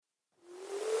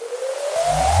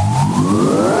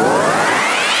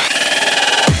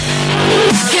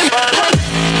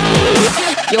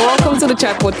the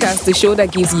Chat Podcast, the show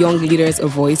that gives young leaders a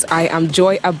voice. I am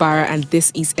Joy Abara, and this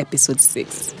is episode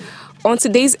 6. On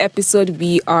today's episode,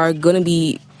 we are going to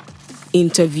be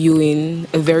interviewing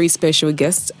a very special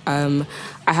guest. I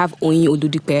have Oyin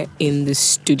Oludipe in the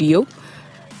studio.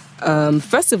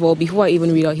 First of all, before I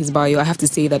even read out his bio, I have to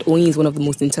say that Oyin is one of the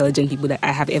most intelligent people that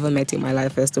I have ever met in my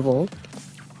life, first of all.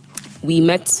 We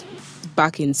met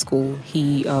back in school.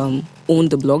 He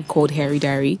owned a blog called Harry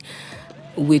Diary,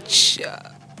 which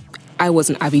I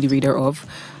was an avid reader of.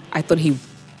 I thought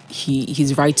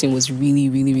his writing was really,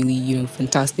 really, really,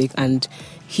 fantastic. And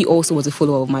he also was a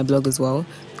follower of my blog as well,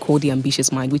 called The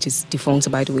Ambitious Mind, which is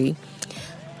defunct, by the way.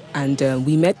 And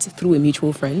we met through a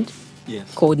mutual friend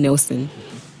called Nelson.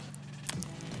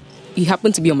 He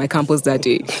happened to be on my campus that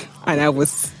day, and I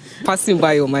was passing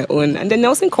by on my own. And then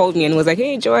Nelson called me and was like,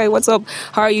 "Hey, Joy, what's up?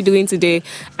 How are you doing today?"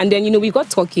 And then, we got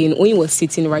talking. Oyin was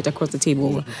sitting right across the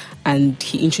table, and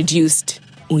he introduced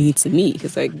Oyin to me.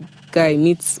 He's like, "Guy,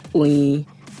 meet Oyin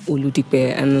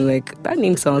Oludipe." And I'm like, that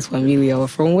name sounds familiar.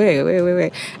 From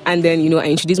where? And then, I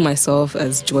introduced myself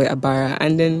as Joy Abara.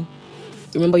 And then,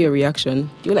 remember your reaction?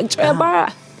 You were like, "Joy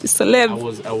Abara, the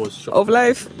celeb I was shocked of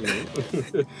life."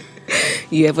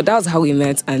 Yeah, but that was how we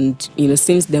met. And,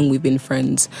 since then, we've been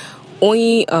friends.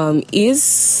 Oyin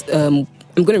is...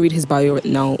 I'm going to read his bio right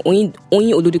now. Oyin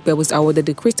Oludipe was awarded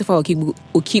the Christopher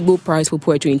Okigbo Prize for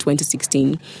Poetry in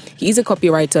 2016. He is a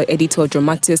copywriter, editor,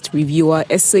 dramatist, reviewer,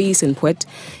 essayist, and poet.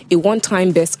 A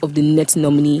one-time Best of the Net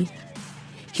nominee.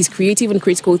 His creative and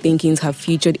critical thinkings have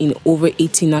featured in over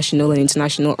 80 national and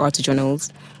international art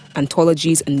journals,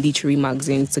 anthologies, and literary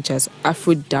magazines such as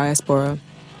Afro Diaspora,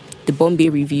 the Bombay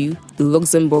Review, the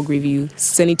Luxembourg Review,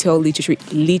 Senegal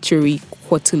Literary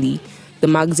Quarterly, the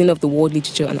Magazine of the World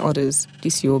Literature, and others.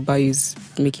 This your bio is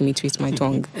making me twist my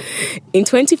tongue. In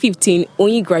 2015,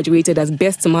 Oyin graduated as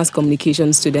Best Mass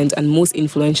Communication Student and Most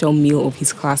Influential Male of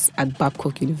his class at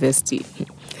Babcock University.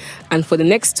 And for the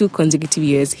next 2 consecutive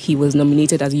years, he was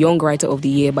nominated as Young Writer of the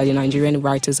Year by the Nigerian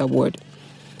Writers Award.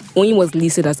 Oyin was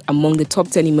listed as among the top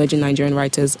 10 emerging Nigerian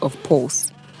writers of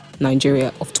Pulse,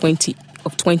 Nigeria, of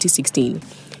 2016.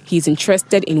 He is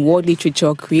interested in world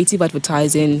literature, creative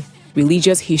advertising,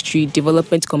 religious history,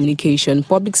 development communication,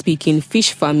 public speaking,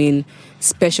 fish farming,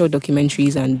 special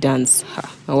documentaries, and dance.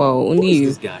 Wow, only you. Who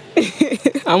is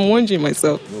this guy? I'm wondering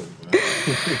myself.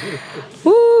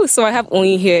 Woo, so I have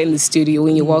Oyin here in the studio.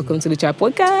 Oyin, you're welcome to the Chat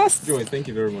Podcast. Joy, thank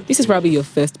you very much. This is probably your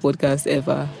first podcast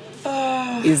ever.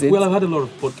 Is it? Well, I've had a lot of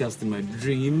podcasts in my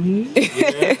dream.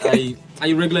 Yeah,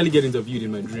 I regularly get interviewed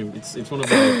in my dream. It's one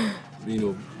of my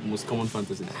most common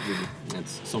fantasies. Really.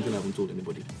 That's something I haven't told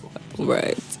anybody before.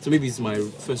 Right. So maybe it's my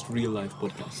first real life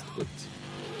podcast. But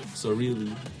so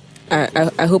really,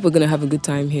 I hope we're gonna have a good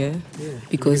time here. Yeah,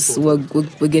 because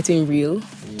we're getting real,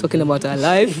 talking about our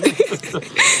life.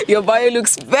 Your bio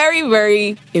looks very,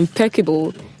 very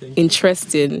impeccable,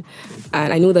 interesting,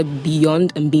 and I know that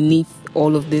beyond and beneath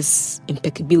all of this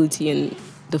impeccability and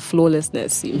the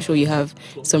flawlessness, I'm sure you have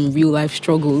some real life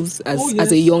struggles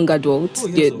as a young adult.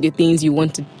 The things you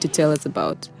want to tell us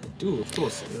about. I do, of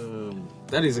course.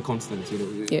 That is a constant.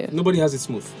 Yeah. Nobody has it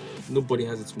smooth.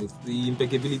 The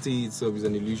impeccability itself is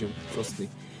an illusion. Trust me.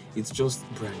 It's just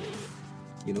branding.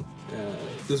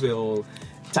 Those were all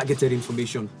targeted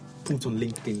information put on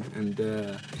LinkedIn, and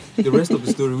the rest of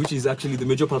the story, which is actually the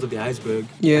major part of the iceberg,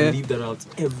 I leave that out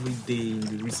every day in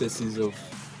the recesses of,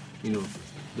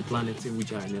 the planet in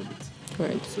which I inhabit.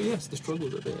 Right. So yes, the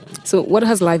struggles are there. So what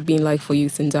has life been like for you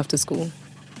since after school?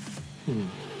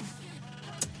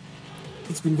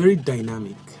 It's been very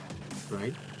dynamic,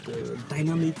 right?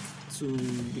 Dynamic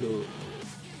to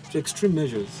extreme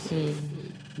measures.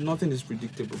 Nothing is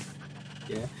predictable.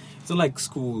 Yeah. It's not like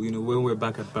school, when we were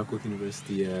back at Babcock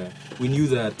University, we knew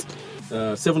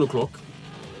that 7 o'clock,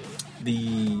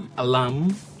 the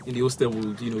alarm in the hostel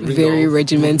would, ring very off,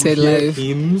 regimented life,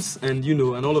 hymns, and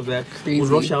and all of that. Crazy. We'd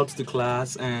rush out to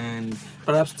class, and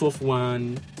perhaps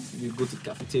 12:01, you go to the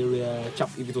cafeteria.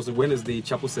 If it was a Wednesday,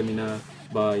 chapel seminar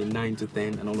by 9 to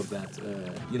 10, and all of that.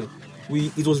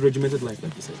 It was regimented life,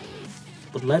 like you said.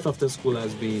 But life after school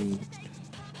has been.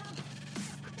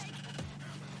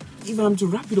 If I'm to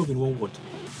wrap it up in one word,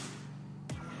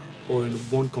 or in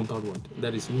one compound word,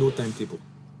 that is no timetable.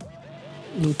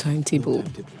 No timetable.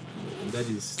 And that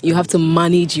is. You have to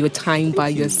manage your time by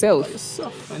yourself.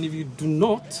 And if you do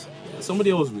not,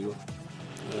 somebody else will.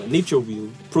 Nature will,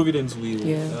 Providence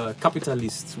will,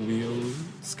 capitalists will,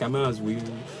 scammers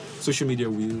will, social media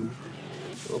will,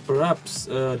 or perhaps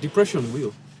depression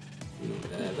will.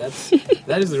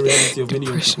 That is the reality of many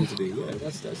young people today. Yeah,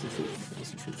 that's the truth.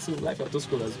 That's the truth. So life after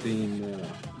school has been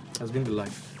the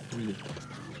life, really.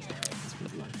 It's been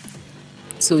the life.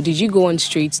 So did you go on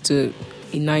straight to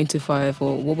a 9 to 5,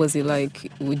 or what was it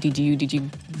like? Did you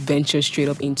venture straight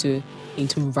up into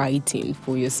writing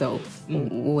for yourself?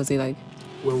 What was it like?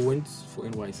 Well, we went for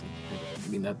NYC. I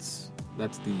mean, that's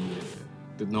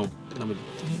the norm.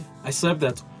 I served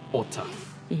at OTA,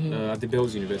 at the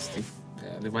Bells University,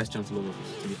 the Vice Chancellor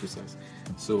office, to be precise.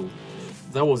 So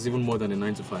that was even more than a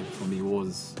 9 to 5 for me. It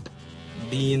was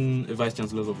being a Vice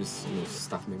Chancellor's office,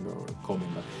 staff member or a core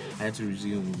member. I had to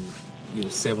resume,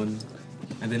 7,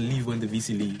 and then leave when the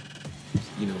VC leave.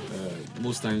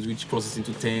 Most times which crosses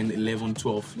into 10, 11,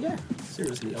 12. Yeah,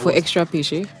 seriously. For extra pay,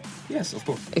 Yes, of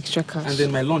course. Extra cash. And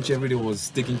then my lunch every day was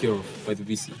taken care of by the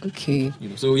VC. Okay.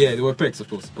 So yeah, there were perks, of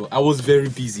course. But I was very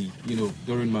busy,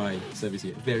 during my service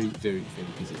here. Very, very, very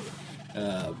busy.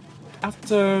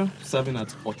 After serving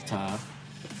at OTA,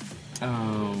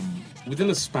 within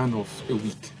a span of a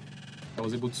week, I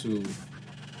was able to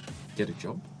get a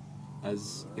job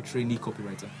as a trainee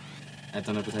copywriter at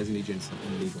an advertising agency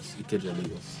in Lagos, Ikeja,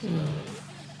 Lagos.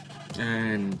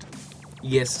 And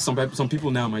yes, some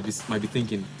people now might be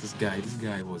thinking, this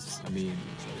guy was,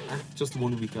 just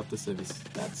 1 week after service.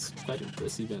 That's quite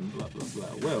impressive and blah, blah,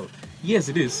 blah. Well, yes,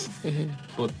 it is.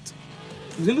 But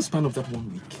within the span of that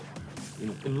 1 week,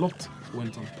 a lot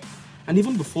went on. And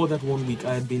even before that 1 week,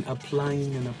 I had been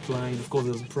applying and applying. Of course,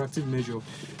 there was a proactive measure.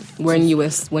 When you were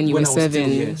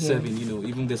serving. Serving,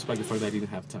 even despite the fact that I didn't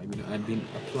have time. I'd been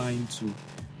applying to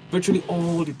virtually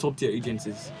all the top tier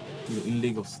agencies, in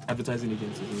Lagos, advertising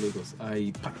agencies in Lagos.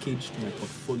 I packaged my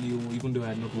portfolio, even though I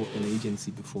had not worked in an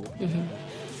agency before.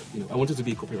 I wanted to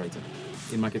be a copywriter,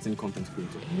 a marketing content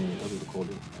creator. That's what they call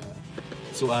it.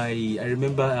 So I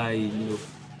remember I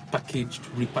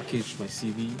repackaged my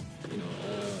CV,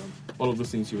 all of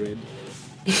those things you read,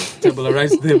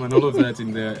 tabularized them and all of that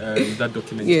in that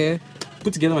document. Yeah.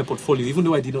 Put together my portfolio, even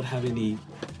though I did not have any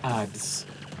ads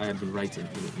I had been writing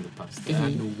in the past. I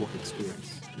had no work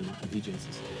experience in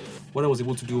agencies. What I was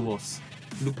able to do was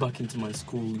look back into my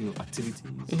school, activities.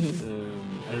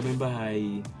 I remember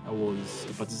I was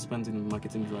a participant in a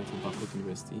marketing drive for Babcock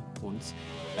University once.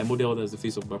 I modeled as the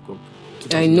face of Babcock.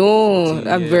 I know.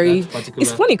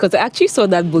 It's funny because I actually saw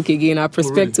that book again, our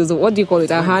prospectus. Oh, really? What do you call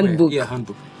it? A handbook. Yeah,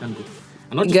 handbook.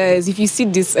 Guys, if you see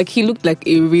this, he looked like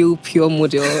a real pure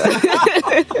model.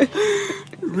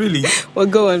 Really? Well,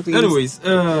 go on, please. Anyways,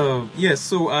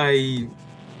 so I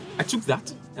took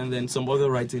that, and then some other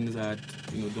writings I had,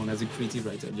 done as a creative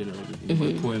writer generally,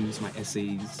 my poems, my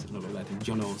essays, and all of that, in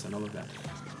journals and all of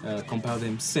that. Compiled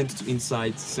them, sent to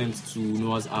Insights, sent to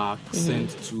Noah's Ark,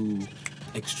 sent to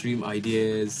Extreme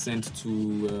Ideas, sent to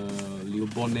Leo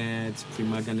Bonnet,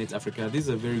 Primaganet Africa. These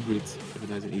are very great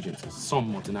advertising agencies.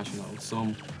 Some multinational,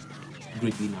 some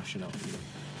greatly national.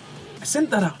 I sent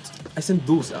that out. I sent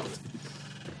those out.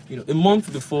 A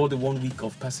month before the 1 week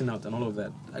of passing out and all of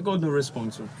that, I got no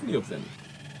response from any of them.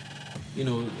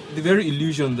 The very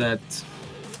illusion that,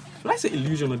 when I say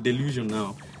illusion or delusion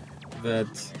now, that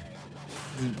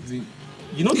the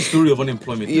story of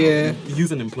unemployment, yeah, now,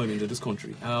 youth unemployment in this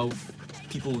country, how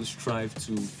people strive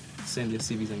to send their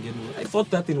CVs and get more. I thought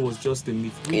that thing was just a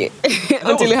myth. Yeah.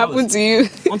 Until it happened to you.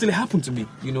 Until it happened to me,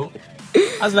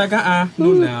 I was like,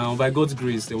 no, now, by God's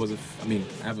grace, there was I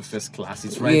have a first class.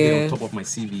 It's right there on top of my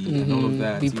CV and all of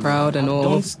that. Be proud and all.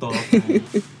 Don't stop.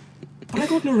 But I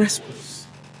got no response.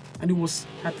 And it was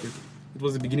heartbreaking. It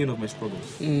was the beginning of my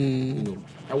struggles.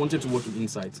 I wanted to work in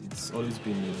Insights. It's always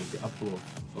been the apple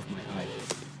of my eye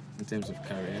in terms of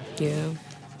career. Yeah.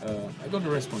 I got no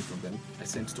response from them. I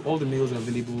sent to all the mails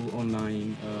available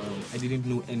online. I didn't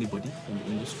know anybody from the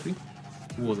industry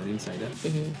who was an insider.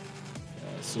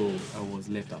 So I was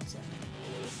left outside.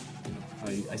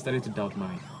 I started to doubt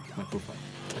my profile.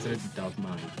 I started to doubt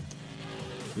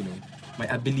my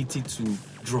ability to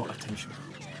draw attention.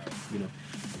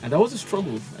 And that was a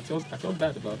struggle. I felt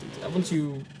bad about it. Haven't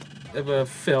you ever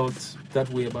felt that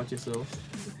way about yourself?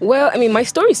 Well, my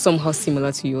story is somehow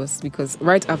similar to yours because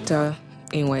right after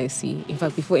NYSC, in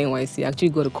fact, before NYSC, I actually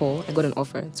got a call. I got an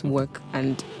offer to work,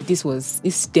 and this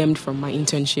stemmed from my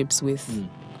internships with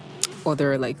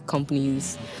other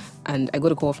companies, and I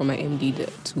got a call from my MD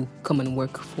to come and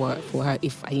work for her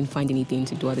if I didn't find anything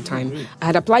to do at the time. Really? I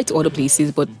had applied to other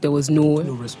places, but there was no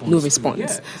response.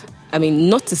 Yeah.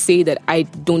 Not to say that I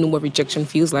don't know what rejection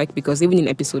feels like, because even in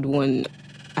episode 1,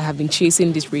 I have been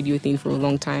chasing this radio thing for a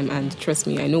long time, and trust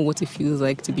me, I know what it feels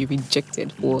like to be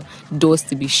rejected, for doors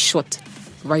to be shut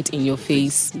right in your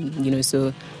face,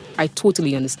 so I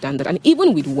totally understand that. And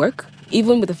even with work,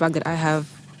 even with the fact that I have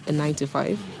a 9 to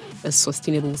 5, a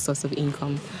sustainable source of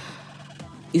income,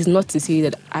 is not to say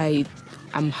that I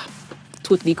am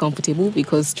totally comfortable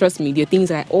because, trust me, there are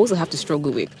things I also have to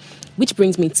struggle with. Which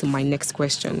brings me to my next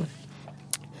question.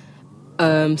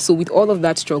 So with all of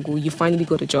that struggle, you finally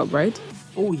got a job, right?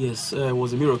 Oh yes, it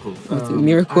was a miracle. A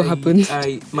miracle happened.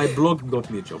 My blog got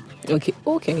me a job.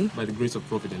 Okay. By the grace of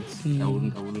providence. I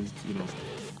wouldn't,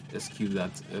 eschew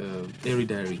that. Airy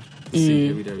Diary, the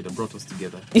same Airy Diary that brought us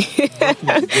together.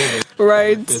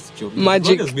 Right. First job.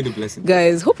 Magic. God has been a blessing.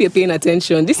 Guys, hope you're paying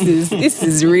attention. This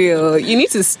is real. You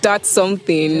need to start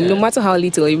something, no matter how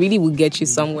little. It really will get you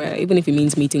somewhere, even if it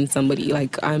means meeting somebody.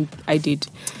 Like I did.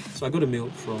 So I got a mail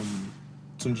from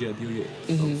Tunji Abioye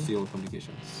of Field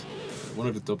Communications, one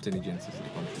of the top 10 agencies in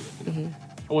the country.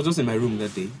 I was just in my room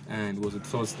that day, and it was a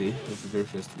Thursday. It was the very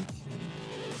first week.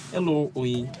 Hello,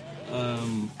 Oyin.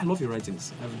 I love your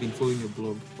writings. I've been following your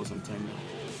blog for some time now.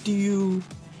 Do you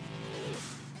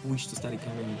wish to start a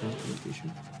career in brand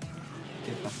communication?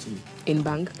 Get back to me. In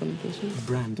bank communications?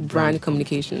 Brand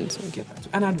communications. Okay. Get back to me.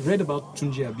 And I'd read about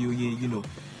Tunji Abioye,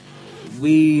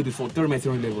 way before, during my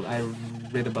theory level. I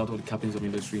read about all the captains of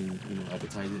industry in,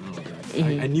 advertising and all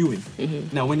that. I knew him.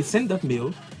 Now, when he sent that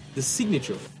mail, his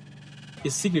signature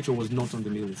was not on the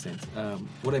mail he sent.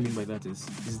 What I mean by that is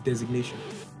his designation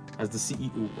as the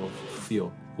CEO of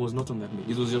FIO was not on that mail.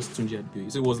 It was just Tunji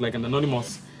Abioye. So it was like an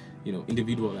anonymous,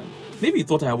 individual. And maybe he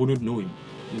thought I wouldn't know him.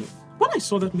 When I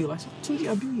saw that mail, I saw Tunji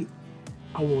Abioye.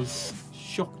 I was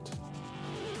shocked.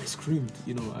 I screamed.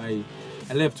 I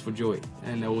left for joy,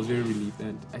 and I was very relieved.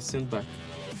 And I sent back,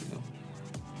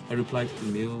 I replied to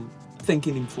the mail,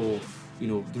 thanking him for,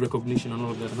 the recognition and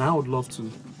all of that. And I would love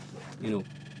to,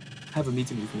 have a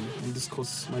meeting with him and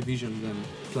discuss my visions and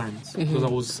plans.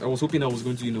 Because I was hoping I was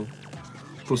going to,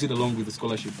 proceed along with the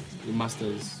scholarship, the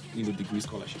master's, degree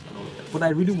scholarship and all of that. But I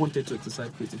really wanted to exercise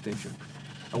creative tension.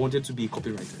 I wanted to be a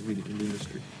copywriter, really, in the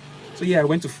industry. So yeah, I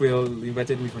went to Friel,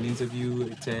 invited me for an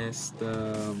interview, a test,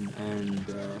 and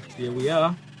here we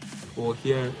are. Or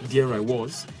there I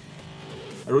was.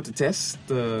 I wrote a test,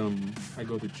 I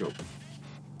got the job.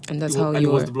 And that's It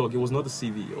was the blog, it was not the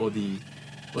CV or the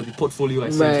portfolio I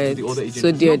sent to the other agencies.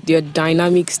 So there are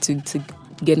dynamics to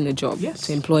getting a job,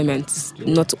 to employment. It's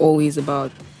not always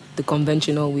about the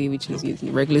conventional way, which is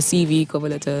using regular CV, cover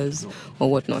letters, or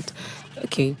whatnot.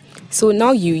 Okay, so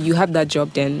now you have that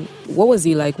job then. What was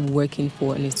it like working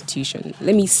for an institution?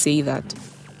 Let me say that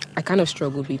I kind of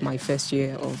struggled with my first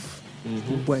year of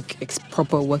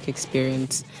proper work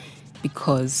experience,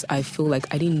 because I feel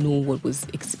like I didn't know what was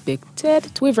expected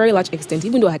to a very large extent,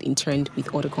 even though I had interned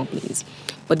with other companies.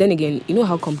 But then again, you know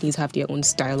how companies have their own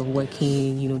style of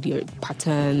working, their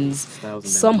patterns.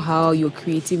 Somehow your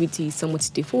creativity is somewhat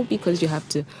stifled because you have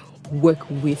to work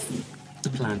with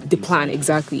the plan,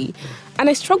 exactly. And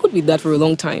I struggled with that for a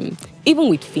long time, even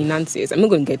with finances. I'm not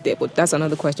going to get there, but that's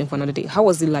another question for another day. How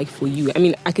was it like for you? I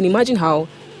mean, I can imagine how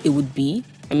it would be.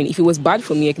 I mean, if it was bad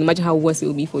for me, I can imagine how worse it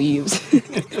would be for you.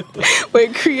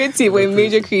 We're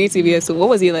major creative here. So what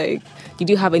was it like? Did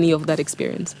you have any of that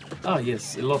experience?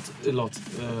 Yes, a lot.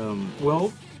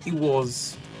 Well, it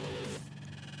was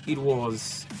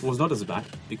not as bad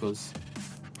because,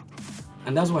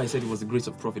 and that's why I said it was the grace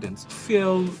of providence.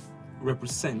 Fear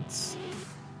represents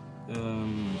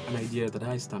an idea that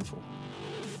I stand for,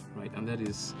 right? And that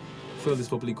is, fear is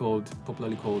popularly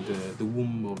called the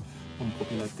womb of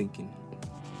unpopular thinking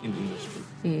in the industry.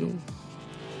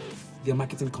 Their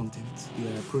marketing content,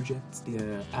 their projects,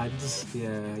 their ads,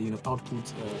 their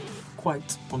outputs are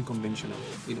quite unconventional.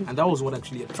 And that was what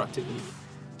actually attracted me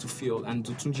to Phil and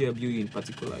to Tunji Abioye in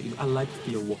particular. I liked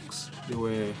their works. They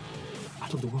were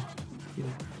out of the world.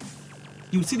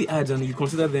 You would see the ads and you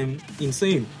consider them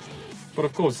insane. But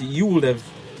of course, you would have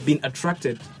been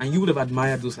attracted and you would have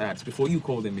admired those ads before you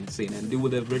call them insane, and they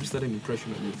would have registered an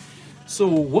impression of you. So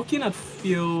working at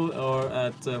Phil or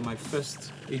at my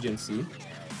first agency,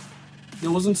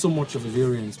 there wasn't so much of a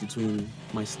variance between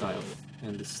my style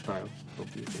and the style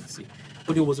of the agency.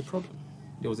 But there was a problem.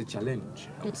 There was a challenge,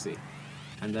 I would say.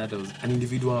 And that was an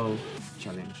individual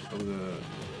challenge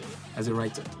as a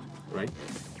writer, right?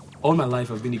 All my life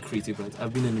I've been a creative writer.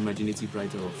 I've been an imaginative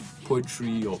writer of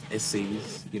poetry, of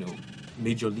essays,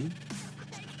 majorly.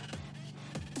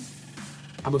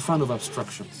 I'm a fan of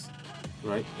abstractions,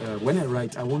 right? When I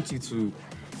write, I want you to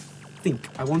think.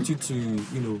 I want you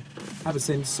to, have a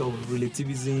sense of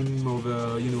relativism,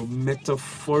 of,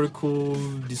 metaphorical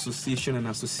dissociation and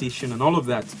association and all of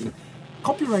that.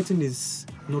 Copywriting is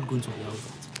not going to allow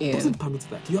that. It doesn't permit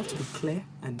that. You have to be clear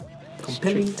and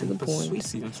compelling and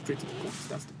persuasive and straight to the point.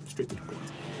 That's straight to the point.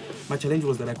 My challenge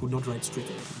was that I could not write straight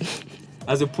to the point.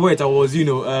 As a poet, I was,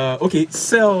 I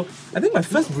think my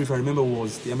first brief I remember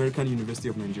was the American University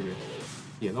of Nigeria.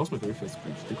 Yeah, that was my very first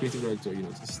brief. The creative director,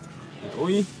 just,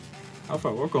 Oyin, Alpha,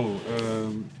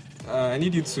 welcome. I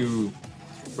need you to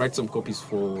write some copies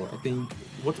for, I think,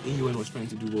 what AUN was trying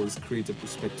to do was create a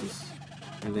prospectus.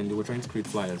 And then they were trying to create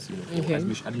flyers, for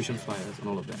admission flyers and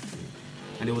all of that.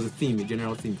 And there was a theme, a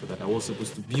general theme for that. I was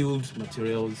supposed to build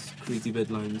materials, creative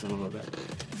headlines, and all of that.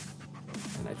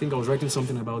 And I think I was writing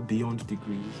something about beyond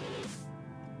degrees.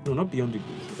 No, not beyond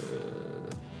degrees.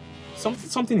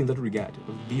 Something in that regard,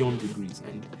 beyond degrees.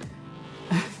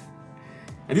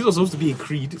 And this was supposed to be a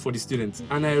creed for the students.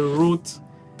 And I wrote,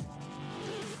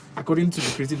 according to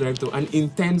the creative director, an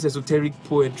intense esoteric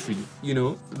poetry,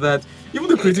 that even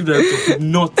the creative director could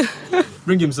not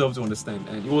bring himself to understand.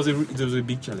 And it was a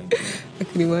big challenge. I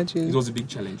can imagine. It was a big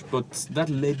challenge. But that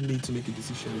led me to make a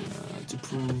decision to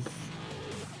prove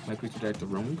my creative director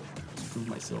wrong, to prove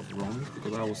myself wrong,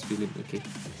 because I was feeling, okay,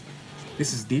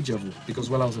 this is deja vu. Because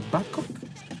while I was a Babcock,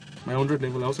 my 100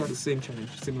 level, I also had the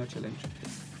similar challenge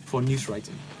for news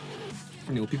writing.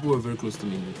 People were very close to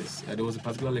me with this. There was a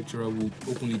particular lecturer who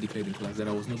openly declared in class that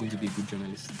I was not going to be a good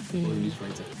journalist or a news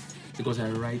writer because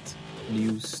I write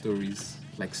news stories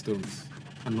like stories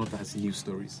and not as news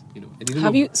stories.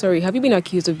 Have you been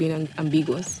accused of being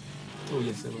ambiguous? Oh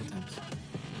yes, several times.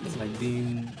 It's like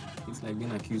being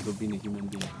accused of being a human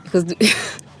being. Because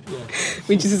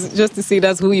which is just to say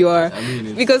that's who you are. I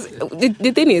mean, because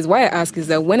the thing is, why I ask is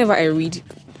that whenever I read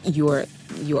your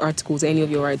articles, any of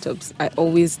your write-ups,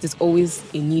 there's always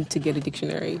a need to get a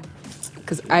dictionary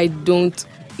because I don't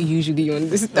usually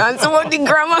understand some of the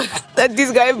grammar that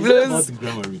this guy blows. It's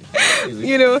not the grammar,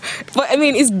 really. But I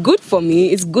mean, it's good for me.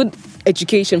 It's good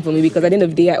education for me because at the end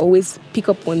of the day, I always pick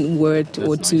up one word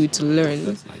or two to learn.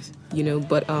 That's nice.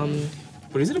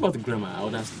 But is it about the grammar? I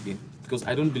would ask again. Because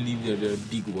I don't believe there are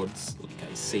big words like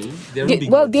I say. They're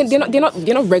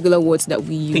not regular words that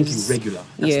we use. Thank you, regular.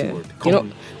 That's the word.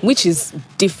 Common. Which is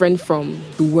different from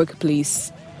the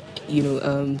workplace,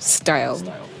 style.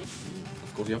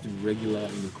 Of course, you have to be regular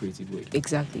in a creative way.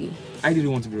 Exactly. I didn't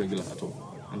want to be regular at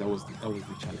all, and that was the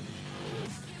challenge.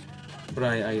 But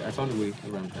I found a way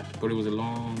around that. But it was a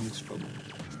long struggle.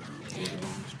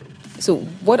 So,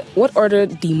 what other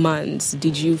demands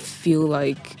did you feel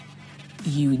like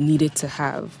you needed to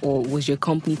have, or was your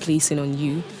company placing on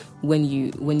you when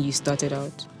you started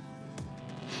out?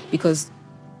 Because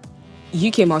you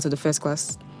came out of the first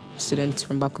class student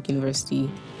from Babcock University,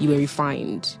 you were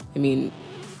refined. I mean,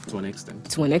 to an extent.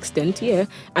 To an extent, yeah,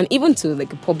 and even to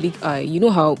like a public eye. You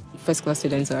know how first class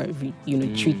students are,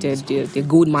 treated. They're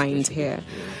gold mines here.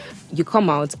 Yeah. You come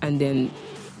out and then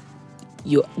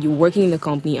you're working in the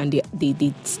company, and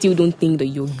they still don't think that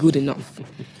you're good enough.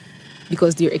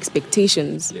 Because their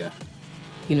expectations,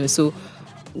 so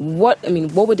what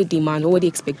were the demands? What were the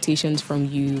expectations from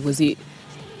you? What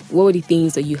were the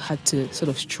things that you had to sort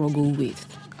of struggle with,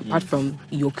 apart from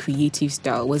your creative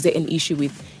style? Was there an issue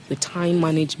with your time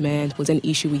management? Was there an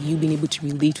issue with you being able to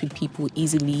relate with people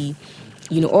easily?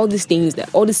 All these things,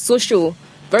 all the social,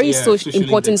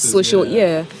 important social,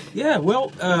 Yeah,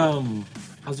 well,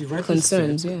 as you rightly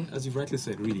concerns, said, as you rightly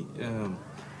said, really,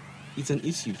 it's an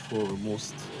issue for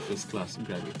most first-class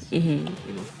graduates.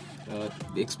 The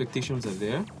expectations are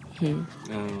there,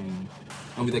 and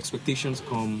with expectations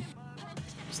come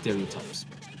stereotypes,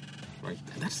 right?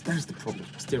 That's the problem.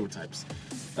 Stereotypes.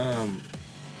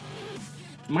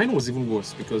 Mine was even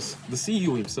worse because the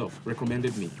CEO himself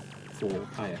recommended me for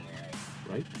hire,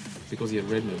 right? Because he had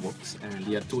read my works and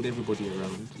he had told everybody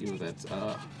around, that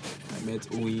I met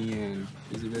Oyin and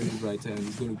he's a very good writer and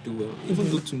he's going to do well. Even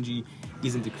though Tunji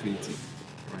isn't a creative,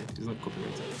 right? He's not a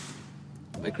copywriter.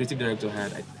 My creative director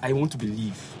I want to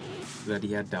believe that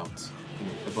he had doubts,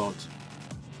 about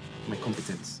my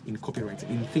competence in copywriting,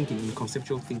 in thinking, in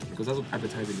conceptual thinking, because that's what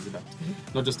advertising is about.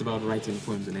 Not just about writing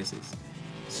poems and essays.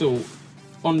 So,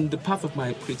 on the path of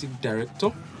my creative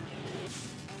director,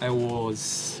 I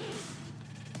was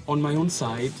on my own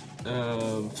side,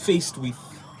 faced with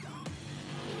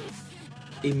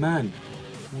a man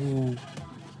who,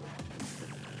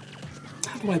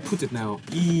 how do I put it now?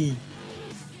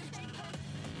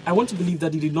 I want to believe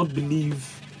that he did not believe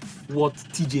what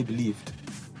TJ believed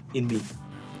in me,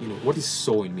 what he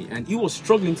saw in me. And he was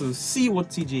struggling to see what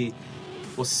TJ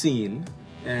was seeing,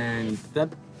 and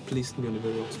that placed me on a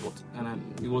very hot spot.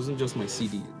 And it wasn't just my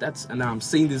CD. And I'm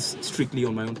saying this strictly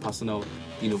on my own personal,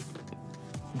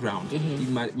 ground. It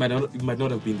might not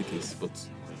have been the case, but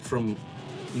from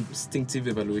instinctive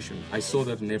evaluation, I saw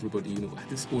that in everybody.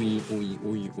 This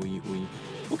Oyin.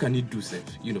 What can you do,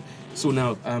 Seth? So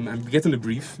now I'm getting a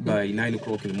brief by 9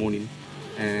 o'clock in the morning,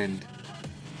 and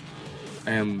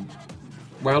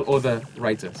while other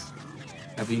writers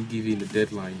have been given a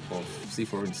deadline of, say,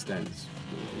 for instance,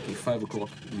 5 o'clock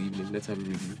in the evening, let's have a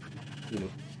review.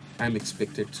 I'm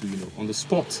expected to, on the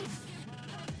spot,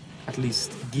 at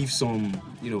least give some,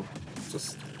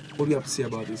 just what do you have to say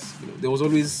about this? There was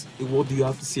always a what do you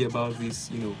have to say about this,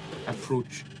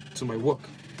 approach to my work.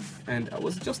 And I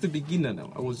was just a beginner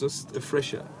now. I was just a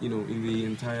fresher, in the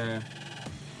entire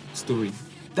story.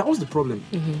 That was the problem.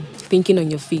 Thinking on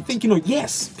your feet.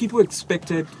 Yes, people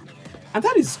expected, and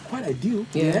that is quite ideal,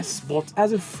 yes, but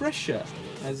as a fresher,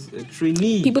 as a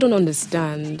trainee. People don't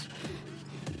understand,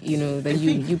 that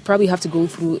you probably have to go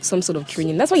through some sort of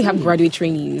training. That's why you have graduate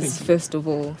trainees, first of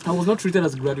all. I was not treated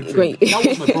as a graduate trainee. That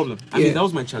was my problem. I mean, that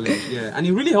was my challenge, and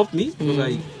it really helped me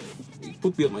because it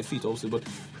put me on my feet also, but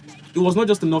it was not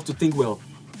just enough to think well.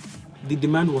 The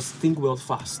demand was think well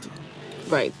fast.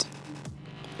 Right.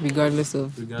 Regardless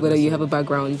of whether you have a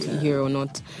background here or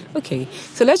not. Okay,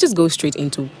 so let's just go straight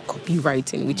into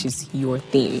copywriting, which is your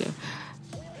thing.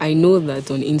 I know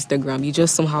that on Instagram, you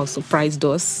just somehow surprised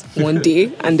us one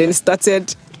day and then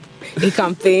started a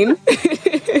campaign,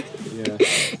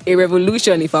 a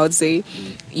revolution, if I would say.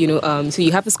 So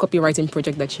you have this copywriting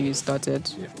project that you started,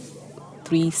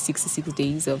 366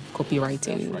 days of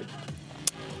copywriting. Right.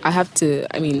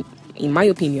 In my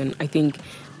opinion, I think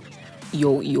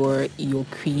your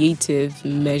creative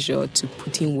measure to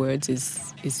put in words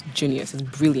is genius, it's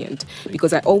brilliant,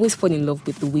 because I always fall in love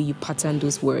with the way you pattern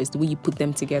those words, the way you put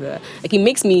them together. Like, it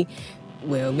makes me,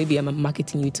 well, maybe I'm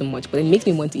marketing you too much, but it makes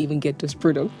me want to even get those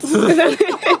products.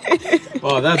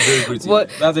 Oh, that's very pretty.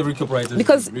 That's every copywriter.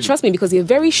 Because trust me, because they're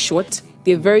very short,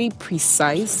 they're very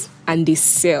precise, and they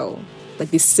sell. Like,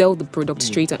 they sell the product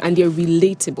straight on, and they're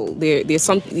relatable. There's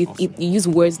something. You use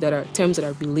words terms that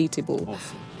are relatable.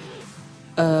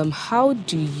 Awesome. How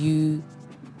did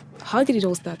it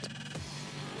all start?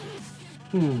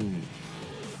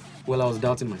 Well, I was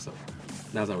doubting myself.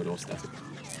 That's how it all started.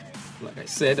 Like I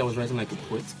said, I was writing like a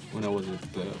poet when I was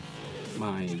at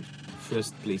my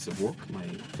first place of work, my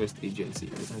first agency,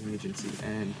 advertising agency,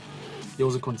 and there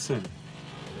was a concern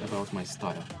about my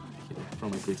style, from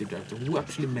my creative director, who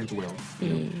actually meant well.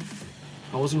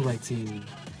 I wasn't writing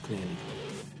clearly,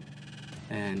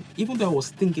 and even though I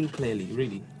was thinking clearly,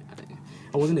 really,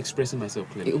 I wasn't expressing myself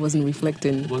clearly. It wasn't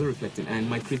reflecting. And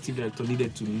my creative director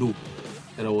needed to know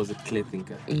that I was a clear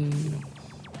thinker.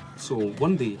 So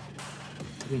one day,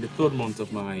 in the third month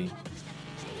of my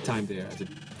time there as a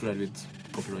graduate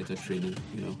copywriter trainee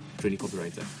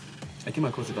copywriter, I came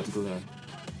across a particular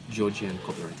Georgian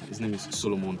copywriter. His name is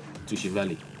Solomon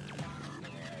Tushivali.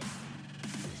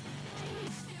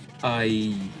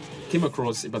 I came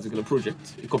across a particular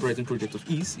project, a copywriting project of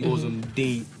his. It was on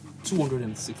day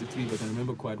 263, if I can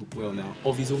remember quite well now,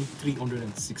 of his own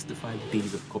 365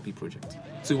 days of copy project.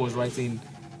 So he was going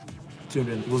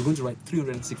to write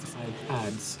 365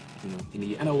 ads, in a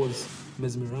year, and I was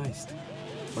mesmerized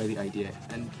by the idea.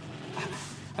 And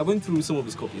I went through some of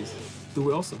his copies. They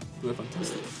were awesome. They were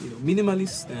fantastic.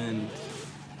 Minimalist and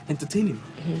entertaining.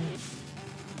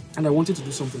 And I wanted to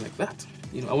do something like that.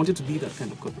 I wanted to be that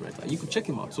kind of copywriter. You could check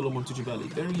him out, Solomon Tushivali.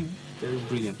 Very, very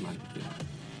brilliant man.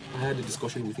 I had a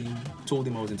discussion with him, told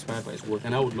him I was inspired by his work,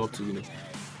 and I would love to,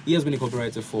 he has been a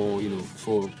copywriter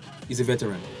he's a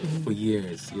veteran for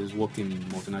years. He has worked in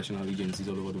multinational agencies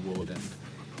all over the world, and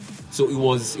so it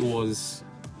was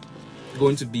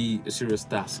going to be a serious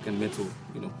task and metal,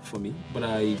 for me, but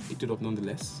I picked it up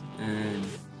nonetheless, and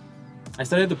I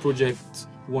started the project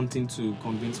wanting to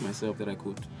convince myself that I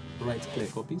could write clear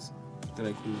copies, that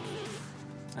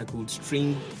I could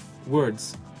string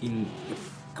words in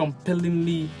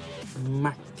compellingly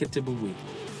marketable way,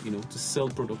 to sell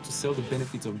products, to sell the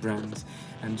benefits of brands,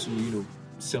 and to,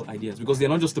 sell ideas, because they're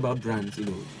not just about brands.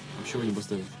 I'm sure you must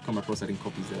have come across certain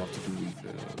copies that have to do with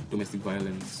domestic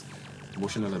violence,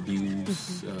 emotional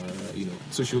abuse,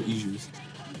 social issues.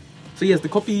 So yes, the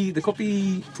copy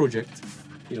project,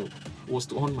 was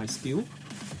to hone my skill,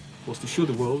 was to show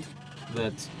the world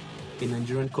that a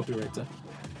Nigerian copywriter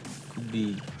could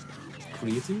be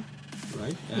creative,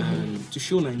 right? And to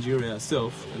show Nigeria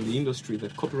herself and the industry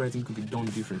that copywriting could be done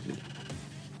differently,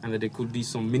 and that there could be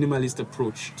some minimalist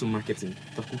approach to marketing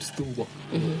that could still work.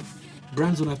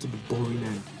 Brands don't have to be boring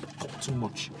and talk too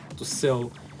much to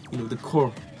sell, the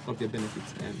core of their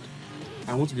benefits. And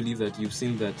I want to believe that you've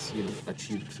seen that,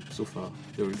 achieved so far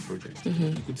during the project.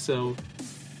 You could sell,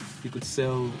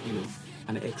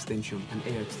 an air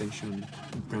extension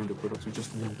brand of products with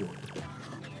just one word,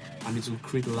 and it will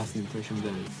create a lasting impression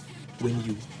than when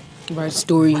you write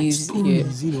stories,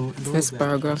 first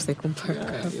paragraph, second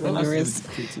paragraph, and the rest.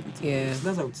 So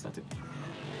that's how it started.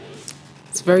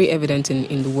 It's very evident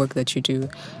in the work that you do.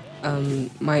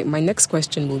 My next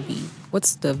question will be,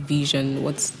 what's the vision,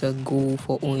 what's the goal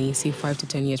for Oyin, say 5 to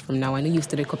 10 years from now? I know you've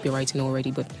started copywriting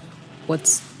already, but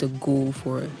what's the goal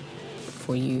for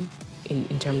you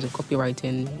in terms of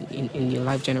copywriting in your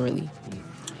life generally?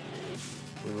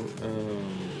 Well,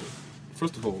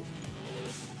 first of all,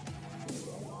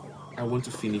 I want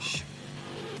to finish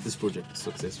this project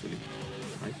successfully.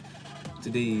 Right?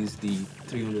 Today is the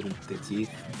 338th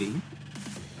day.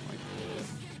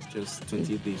 Right? Just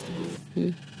 28 days to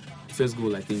go. The first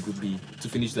goal, I think, would be to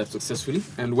finish that successfully.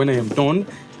 And when I am done,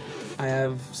 I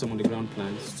have some on the ground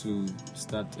plans to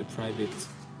start a private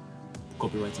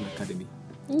copywriting academy.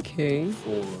 Okay.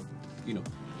 For,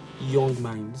 young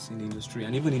minds in the industry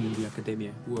and even in the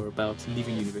academia who are about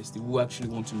leaving university, who actually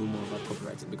want to know more about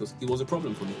copywriting, because it was a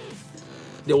problem for me.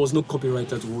 There was no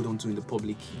copywriter to hold on to in the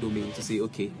public domain to say,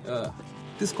 okay,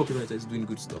 this copywriter is doing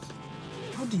good stuff.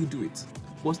 How do you do it?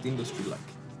 What's the industry like?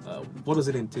 What does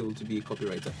it entail to be a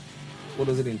copywriter? What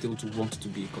does it entail to want to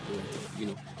be a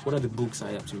copywriter? What are the books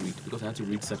I have to read? Because I had to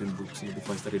read certain books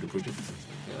before I started the project.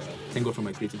 Thank God for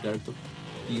my creative director.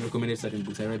 He recommended certain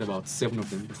books. I read about 7 of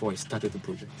them before I started the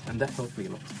project, and that helped me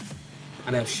a lot.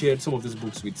 And I've shared some of these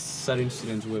books with certain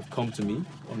students who have come to me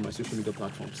on my social media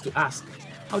platforms to ask,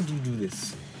 how do you do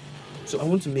this? So I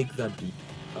want to make that be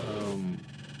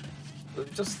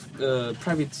just a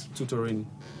private tutoring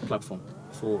platform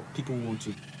for people who want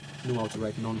to know how to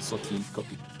write non-subtly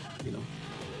copy,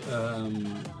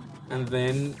 and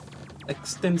then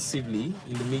extensively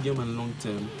in the medium and long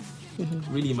term,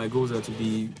 really my goals are to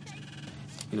be,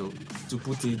 to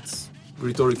put it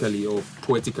rhetorically or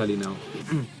poetically now,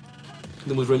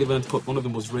 one of the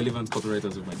most relevant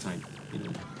copywriters of my time, in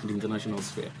the international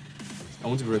sphere. I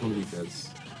want to be reckoned with as,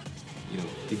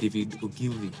 the David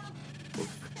Ogilvy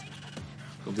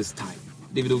of this time.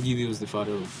 David Ogilvy was the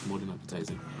father of modern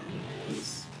advertising.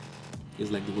 He's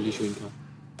like the Wole Soyinka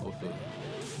of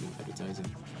advertising.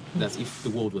 That's if the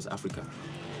world was Africa.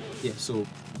 Yeah, so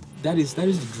that is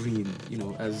the dream,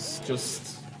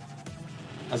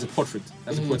 as a portrait,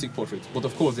 as a poetic portrait. But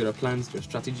of course, there are plans, there are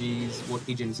strategies, what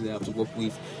agencies I have to work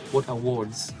with, what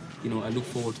awards, I look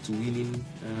forward to winning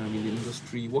in the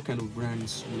industry, what kind of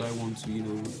brands would I want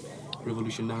to,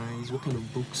 revolutionize, what kind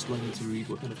of books do I need to read,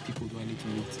 what kind of people do I need to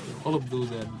meet. All of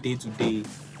those are day-to-day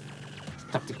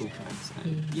tactical plans.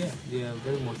 And they are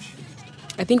very much...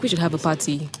 I think we should have a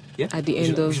party. Yeah? At the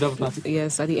end of... We should have a party?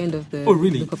 Yes, at the end of the,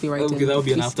 really? the copywriting. Okay, that would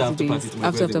be an after party to my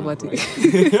after birthday, party.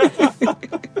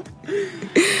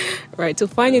 Right, so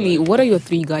finally, what are your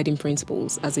 3 guiding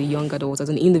principles as a young adult, as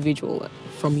an individual,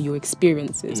 from your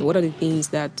experiences? What are the things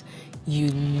that you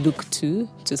look to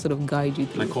sort of guide you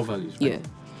through? My core values, right? Yeah.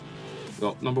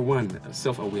 Well, number 1,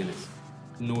 self-awareness.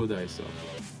 Know thyself.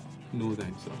 Know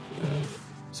thyself.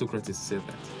 Socrates said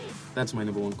that. That's my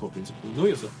number 1 core principle. Know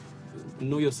yourself.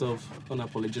 Know yourself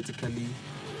unapologetically,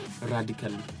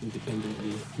 radically,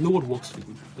 independently. Know what works for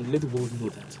you, and let the world know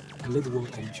that, and let the world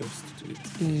adjust to it.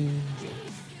 Yeah.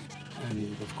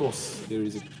 And of course, there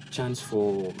is a chance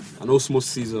for an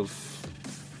osmosis of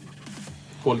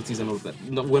qualities and all of that.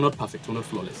 No, we're not perfect, we're not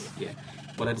flawless,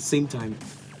 but at the same time,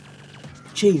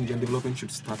 change and development should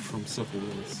start from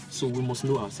self-awareness. So we must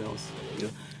know ourselves.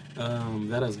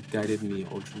 That has guided me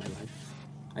all through my life.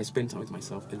 I spend time with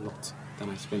myself a lot than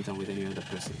I spend time with any other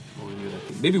person or any other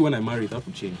thing. Maybe when I marry, that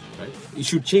will change, right? It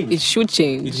should change. It should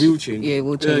change. It will change. Yeah, it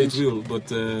will change. It will, but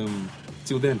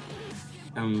till then,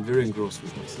 I'm very engrossed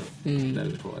with myself. That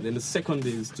is the core. And then the second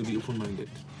is to be open-minded.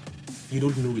 You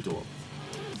don't know it all.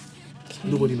 Okay.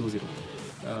 Nobody knows it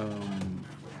all.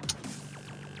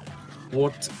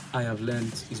 What I have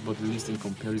learned is but the least in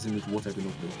comparison with what I do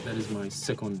not know. That is my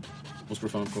second most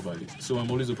profound core value. So I'm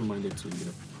always open-minded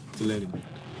to learning.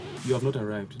 You have not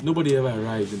arrived. Nobody ever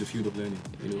arrives in the field of learning.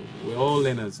 We're all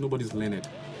learners. Nobody's learned.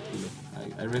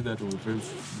 I read that from a very,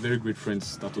 very great friend's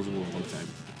status one time.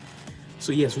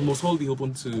 So yes, we must all be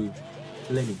open to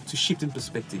learning, to shifting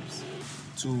perspectives,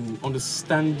 to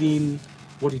understanding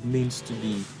what it means to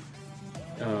be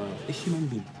a human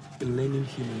being, a learning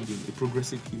human being, a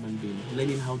progressive human being,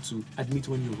 learning how to admit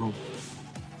when you're wrong,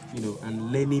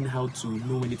 and learning how to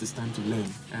know when it is time to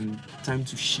learn and time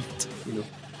to shift,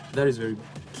 That is very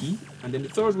key. And then the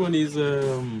third one is,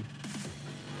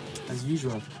 as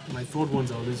usual, my third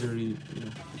ones are always very,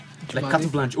 like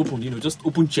carte blanche, open, just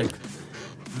open check.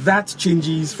 That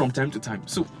changes from time to time.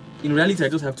 So in reality, I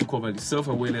just have 2 core values: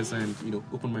 self-awareness and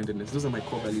open-mindedness. Those are my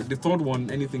core values. The third one,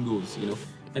 anything goes.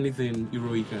 Anything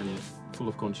heroic and full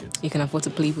of conscience. You can afford to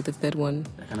play with the third one.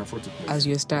 I can afford to play as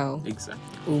your style. Exactly.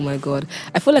 Oh my God,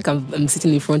 I feel like I'm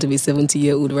sitting in front of a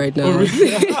 70-year-old right now. Oh,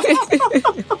 really?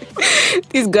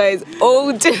 This guy is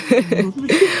old.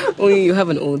 Only you have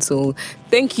an old soul.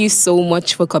 Thank you so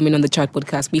much for coming on the Chat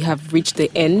Podcast. We have reached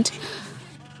the end.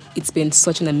 it's been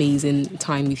such an amazing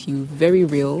time with you. Very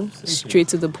real, straight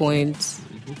to the point.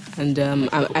 And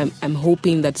I'm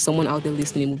hoping that someone out there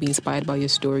listening will be inspired by your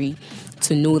story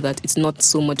to know that it's not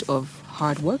so much of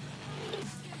hard work.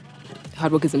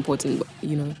 Hard work is important, but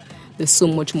there's so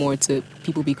much more to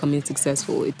people becoming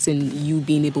successful. It's in you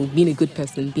being a good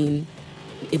person, being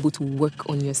able to work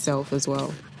on yourself as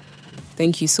well.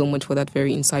 Thank you so much for that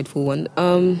very insightful one.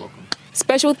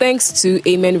 Special thanks to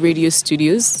Amen Radio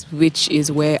Studios, which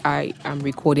is where I am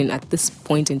recording at this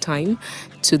point in time.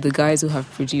 To the guys who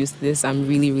have produced this, I'm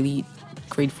really, really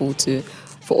grateful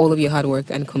for all of your hard work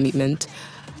and commitment.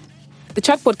 The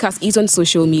Chat Podcast is on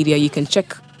social media. You can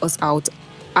check us out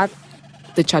at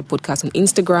The Chat Podcast on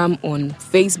Instagram, on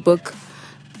Facebook.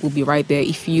 We'll be right there.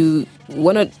 If you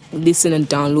want to listen and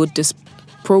download this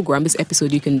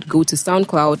episode, you can go to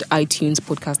SoundCloud, iTunes,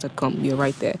 podcast.com. We're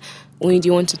right there. Oyin, do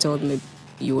you want to tell them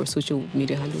your social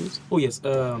media handles? Oh, yes.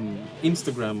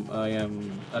 Instagram, I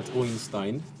am at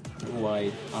Oyinstein,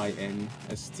 Oinstein,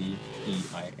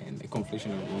 a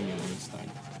conflation of Oyin and Oyinstein.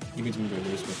 Give it to me by a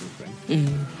very special friend.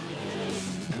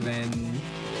 And then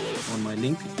on my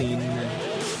LinkedIn,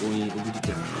 Oyin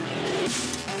Oludipe.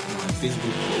 On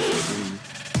Facebook,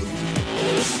 Oyin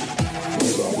Oludipe.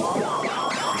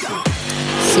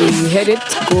 So you heard it,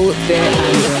 go there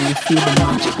and feel the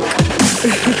magic.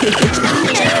 This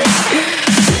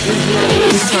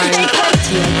is my time.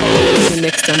 See you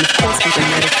next time. Of course, with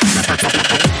another